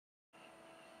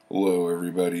Hello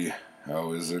everybody,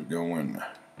 how is it going?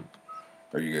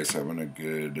 Are you guys having a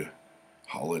good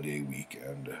holiday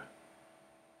weekend?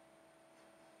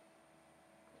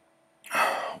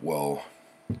 Well,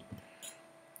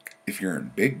 if you're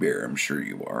in Big Bear, I'm sure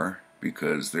you are,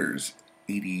 because there's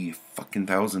 80 fucking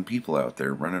thousand people out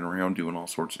there running around doing all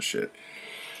sorts of shit.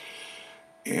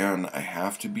 And I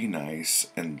have to be nice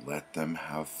and let them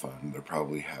have fun. They're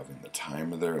probably having the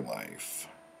time of their life.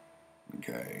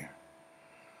 Okay?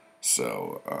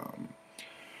 So,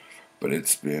 but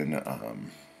it's been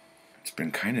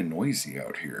kind of noisy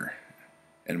out here.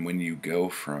 And when you go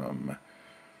from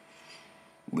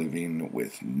living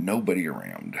with nobody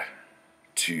around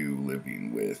to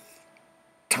living with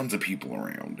tons of people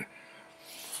around,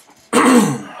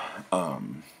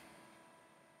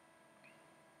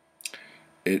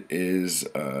 it is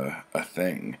a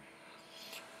thing.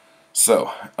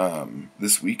 So,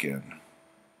 this weekend,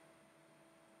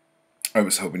 I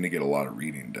was hoping to get a lot of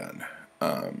reading done.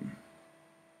 I'm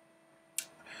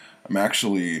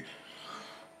actually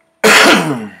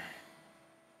I'm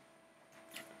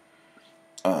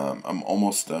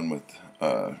almost done with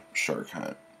Shark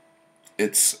Hunt.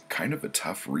 It's kind of a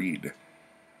tough read,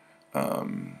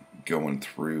 going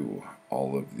through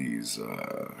all of these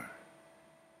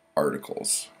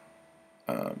articles.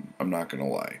 I'm not gonna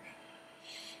lie.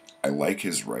 I like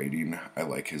his writing. I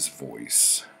like his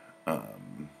voice.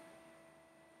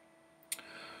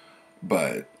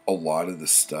 But a lot of the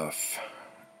stuff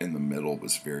in the middle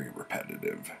was very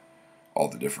repetitive. All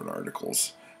the different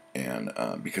articles. And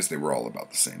because they were all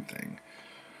about the same thing.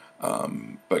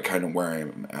 But kind of where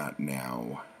I'm at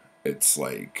now, it's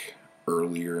like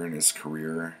earlier in his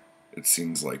career, it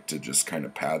seems like to just kind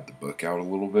of pad the book out a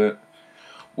little bit,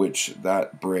 which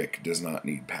that brick does not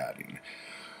need padding.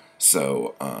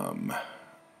 So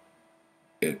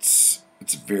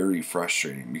it's very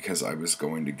frustrating because I was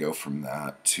going to go from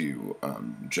that to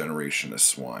Generation of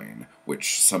Swine,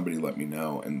 which somebody let me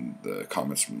know in the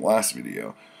comments from the last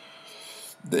video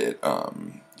that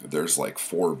there's like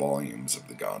 4 volumes of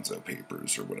the Gonzo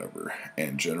Papers or whatever,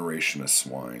 and Generation of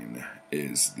Swine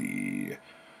is the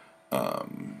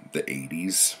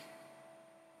 80s,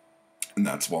 and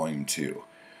that's volume 2.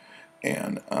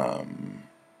 And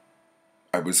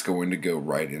I was going to go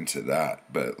right into that,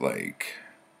 but like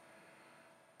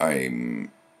I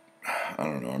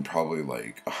don't know, I'm probably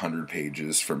like 100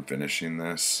 pages from finishing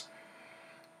this,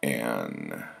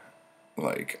 and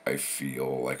like I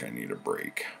feel like I need a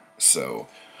break. So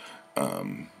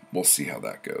we'll see how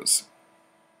that goes.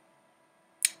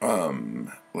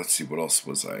 Let's see, what else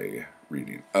was I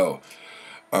reading? Oh,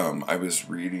 I was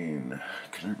reading,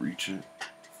 can I reach it?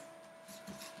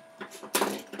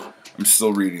 I'm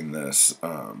still reading this,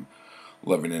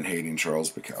 Loving and Hating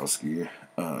Charles Bukowski,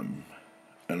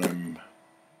 and I'm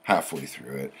halfway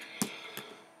through it.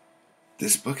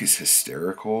 This book is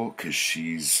hysterical because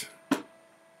she's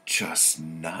just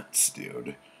nuts,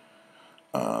 dude.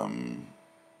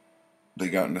 They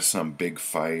got into some big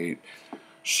fight.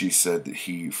 She said that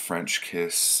he French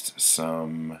kissed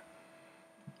some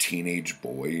teenage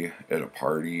boy at a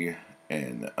party,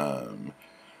 and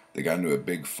they got into a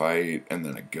big fight, and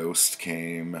then a ghost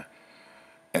came,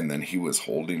 and then he was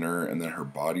holding her, and then her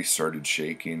body started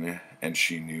shaking, and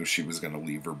she knew she was going to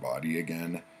leave her body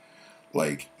again.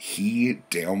 Like, he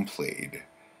downplayed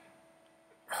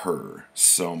her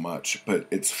so much. But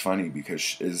it's funny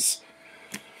because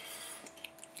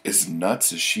as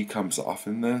nuts as she comes off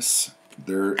in this,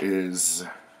 there is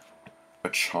a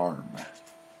charm.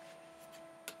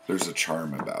 There's a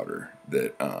charm about her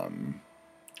that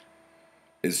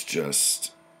is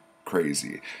just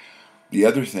crazy. The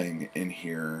other thing in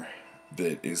here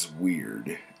that is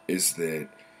weird is that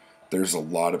there's a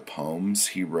lot of poems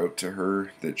he wrote to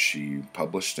her that she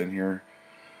published in here,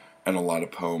 and a lot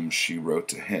of poems she wrote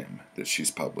to him that she's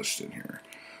published in here.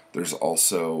 There's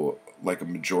also, like, a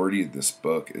majority of this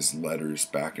book is letters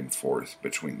back and forth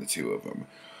between the two of them,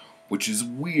 which is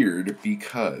weird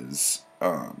because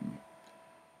a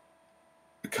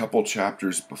couple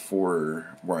chapters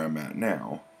before where I'm at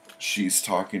now, she's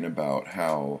talking about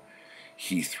how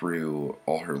he threw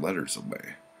all her letters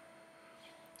away.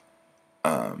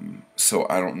 So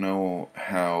I don't know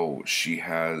how she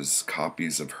has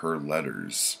copies of her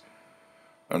letters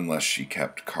unless she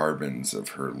kept carbons of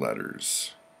her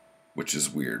letters, which is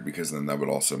weird because then that would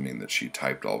also mean that she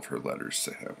typed all of her letters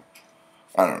to him.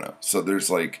 I don't know. So there's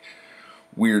like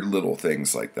weird little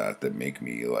things like that that make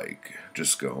me like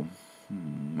just go,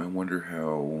 I wonder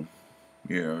how,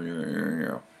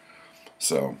 yeah.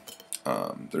 So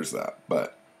there's that.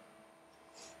 But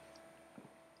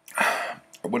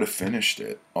I would have finished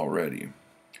it already,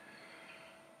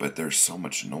 but there's so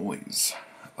much noise.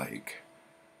 Like,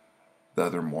 the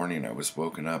other morning I was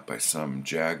woken up by some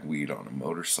jagweed on a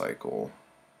motorcycle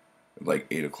at like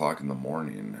 8 o'clock in the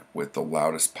morning with the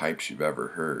loudest pipes you've ever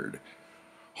heard,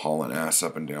 hauling ass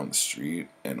up and down the street,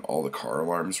 and all the car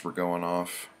alarms were going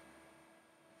off.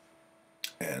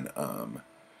 And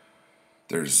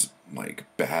there's like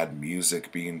bad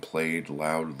music being played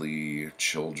loudly,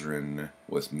 children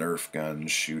with Nerf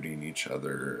guns shooting each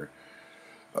other,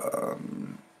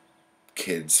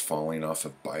 kids falling off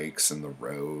of bikes in the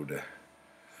road.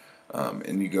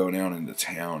 And you go down into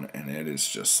town and it is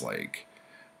just like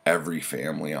every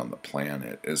family on the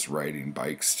planet is riding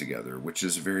bikes together, which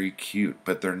is very cute,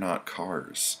 but they're not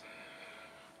cars.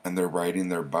 And they're riding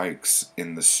their bikes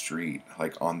in the street,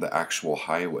 like on the actual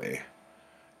highway,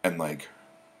 and like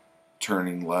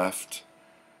turning left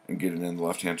and getting in the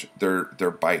left hand.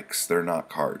 They're bikes. They're not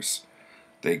cars.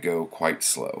 They go quite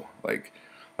slow. Like,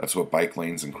 that's what bike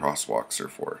lanes and crosswalks are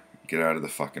for. Get out of the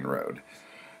fucking road.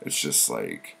 It's just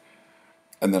like...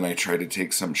 And then I tried to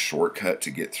take some shortcut to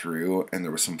get through, and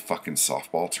there was some fucking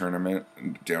softball tournament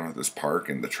down at this park,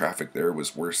 and the traffic there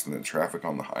was worse than the traffic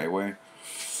on the highway.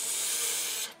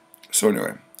 So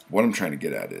anyway, what I'm trying to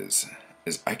get at is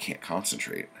I can't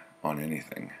concentrate on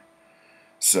anything.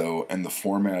 So, and the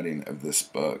formatting of this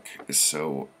book is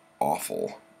so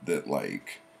awful that,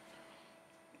 like,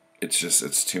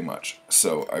 it's too much.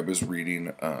 So I was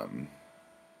reading a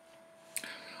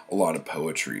lot of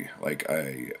poetry. Like,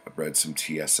 I read some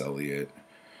T.S. Elliot,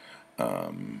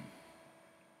 and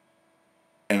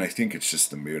I think it's just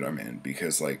the mood I'm in,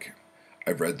 because, like,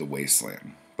 I've read The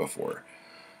Wasteland before,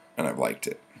 and I've liked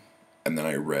it. And then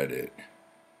I read it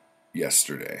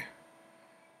yesterday,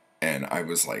 and I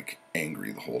was, like,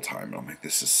 angry the whole time, and I'm like,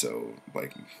 this is so,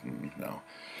 like, no.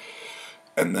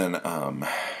 And then,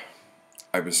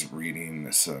 I was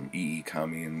reading some E.E.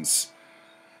 Cummings,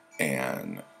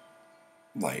 and,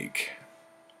 like,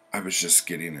 I was just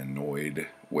getting annoyed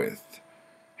with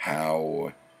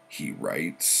how he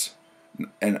writes,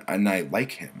 and I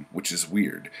like him, which is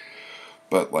weird,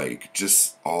 but, like,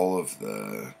 just all of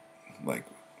the, like,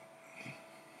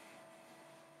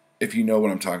 if you know what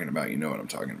I'm talking about, you know what I'm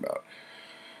talking about.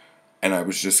 And I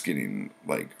was just getting,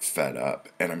 like, fed up,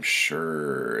 and I'm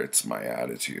sure it's my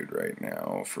attitude right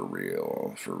now, for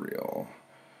real, for real.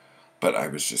 But I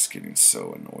was just getting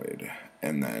so annoyed.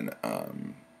 And then,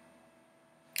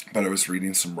 but I was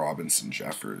reading some Robinson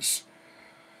Jeffers,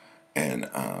 and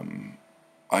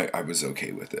I was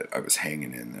okay with it. I was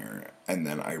hanging in there. And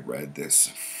then I read this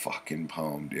fucking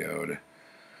poem, dude,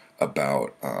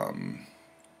 about,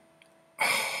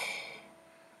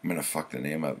 I'm gonna fuck the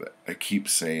name of it. I keep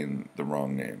saying the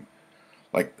wrong name.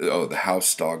 Like, oh, The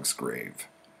House Dog's Grave.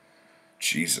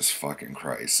 Jesus fucking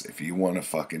Christ. If you want to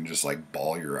fucking just, like,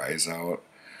 bawl your eyes out,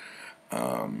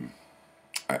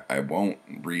 I won't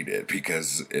read it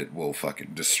because it will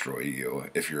fucking destroy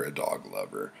you if you're a dog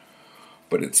lover.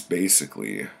 But it's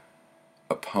basically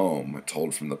a poem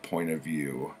told from the point of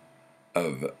view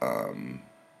of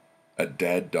a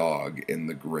dead dog in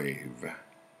the grave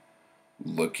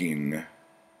looking...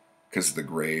 Because the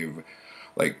grave,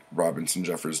 like, Robinson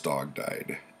Jeffers' dog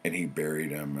died, and he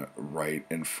buried him right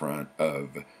in front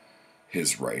of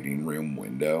his writing room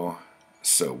window.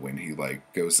 So when he,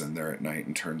 like, goes in there at night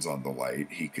and turns on the light,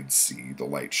 he could see the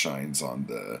light shines on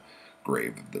the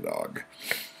grave of the dog.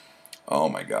 Oh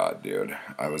my god, dude.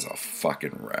 I was a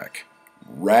fucking wreck.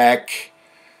 Wreck!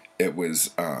 It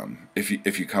was, if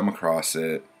you come across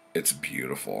it, it's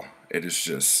beautiful. It is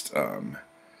just,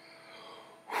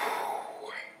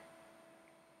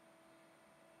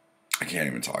 I can't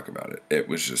even talk about it. It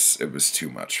was too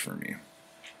much for me.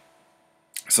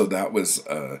 So that was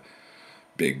a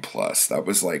big plus. That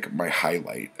was like my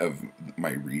highlight of my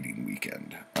reading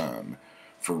weekend,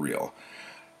 for real.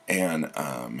 And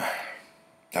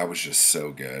that was just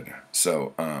so good.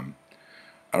 So I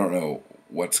don't know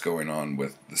what's going on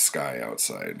with the sky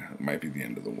outside. It might be the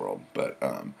end of the world. But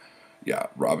yeah,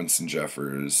 Robinson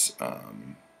Jeffers,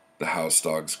 The House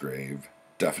Dog's Grave.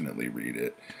 Definitely read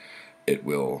it. It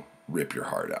will rip your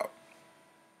heart out.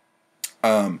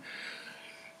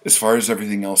 As far as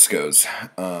everything else goes,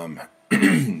 I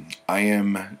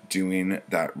am doing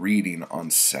that reading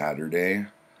on Saturday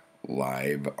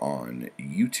live on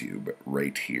YouTube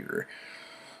right here.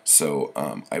 So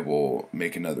I will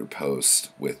make another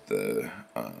post with the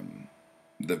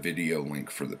video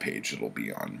link for the page it'll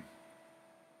be on,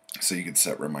 so you can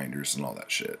set reminders and all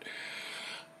that shit.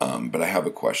 But I have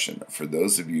a question. For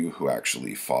those of you who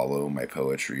actually follow my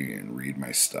poetry and read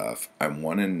my stuff, I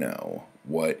want to know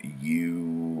what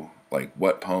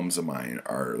poems of mine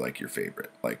are, like, your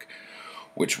favorite. Like,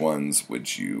 which ones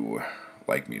would you,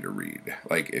 like me to read.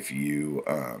 Like if you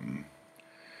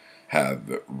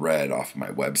have read off my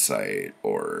website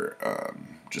or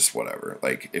just whatever.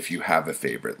 Like if you have a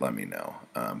favorite, let me know,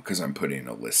 because I'm putting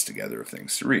a list together of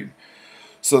things to read.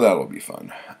 So that'll be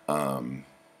fun.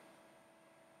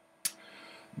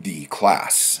 The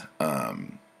class,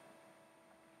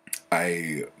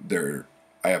 I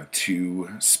have 2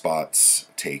 spots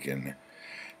taken,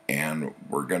 and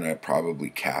we're gonna probably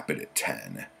cap it at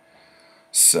 10.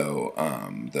 So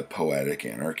the Poetic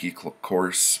Anarchy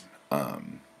course,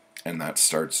 and that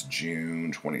starts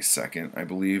June 22nd, I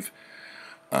believe.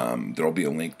 There'll be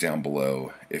a link down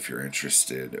below if you're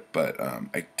interested, but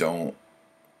I don't,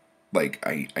 like,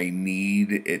 I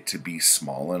need it to be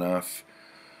small enough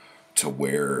to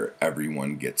where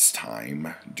everyone gets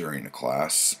time during a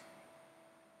class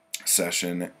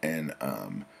session, and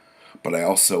but I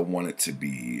also want it to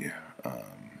be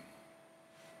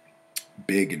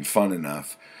big and fun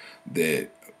enough that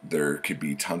there could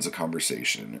be tons of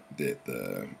conversation, that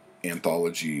the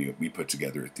anthology we put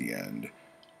together at the end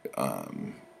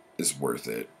is worth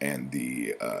it, and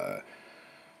the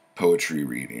poetry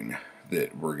reading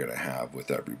that we're gonna have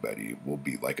with everybody will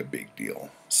be like a big deal.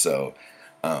 So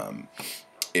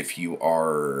if you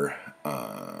are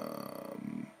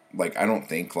like, I don't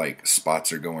think like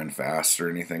spots are going fast or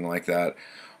anything like that,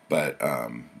 but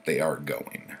they are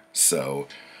going. So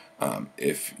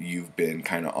if you've been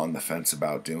kind of on the fence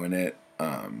about doing it,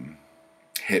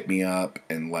 hit me up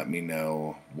and let me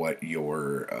know what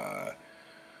your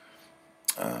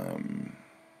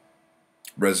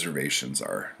reservations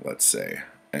are, let's say,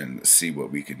 and see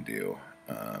what we can do.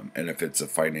 And if it's a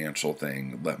financial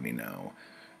thing, let me know,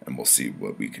 and we'll see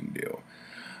what we can do.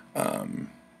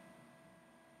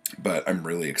 But I'm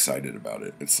really excited about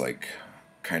it. It's like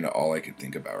kind of all I can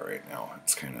think about right now.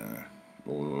 It's kind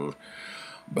of,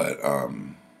 but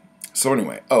so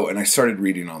anyway. Oh, and I started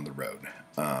reading on the road,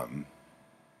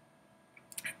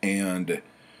 and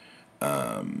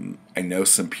I know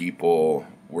some people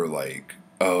were like,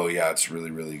 "Oh yeah, it's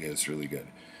really, really good. It's really good."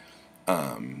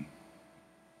 And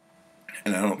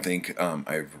I don't think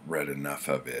I've read enough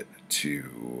of it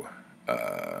to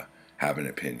have an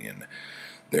opinion.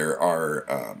 There are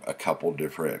a couple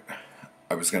different.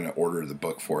 I was going to order the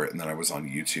book for it, and then I was on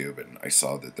YouTube and I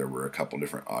saw that there were a couple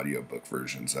different audiobook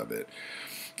versions of it.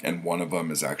 And one of them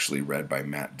is actually read by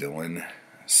Matt Dillon.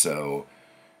 So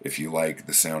if you like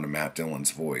the sound of Matt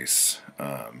Dillon's voice,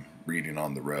 reading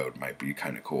on the road might be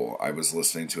kind of cool. I was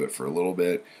listening to it for a little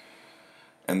bit,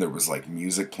 and there was like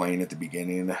music playing at the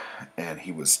beginning, and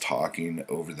he was talking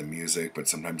over the music, but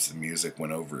sometimes the music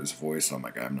went over his voice, and I'm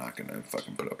like, I'm not gonna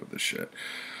fucking put up with this shit.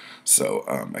 So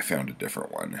I found a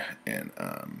different one, and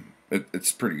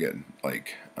it's pretty good.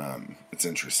 Like, it's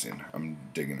interesting. I'm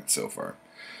digging it so far.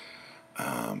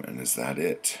 And is that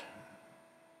it?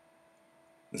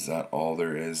 Is that all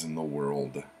there is in the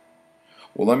world?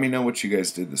 Well, let me know what you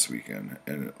guys did this weekend.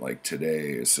 And like,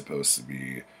 today is supposed to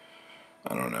be,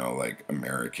 I don't know, like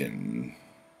American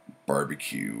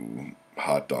barbecue,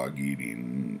 hot dog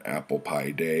eating, apple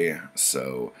pie day.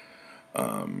 So,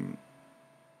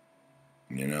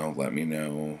 you know, let me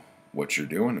know what you're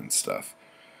doing and stuff,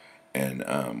 and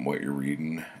what you're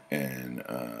reading, and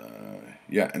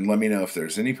yeah, and let me know if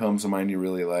there's any poems of mine you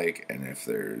really like, and if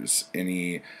there's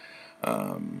any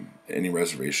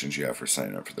reservations you have for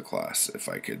signing up for the class, if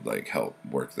I could like help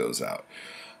work those out.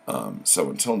 So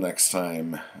until next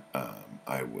time,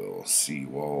 I will see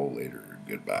you all later.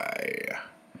 Goodbye.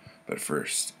 But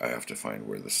first, I have to find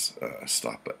where this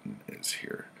stop button is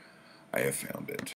here. I have found it.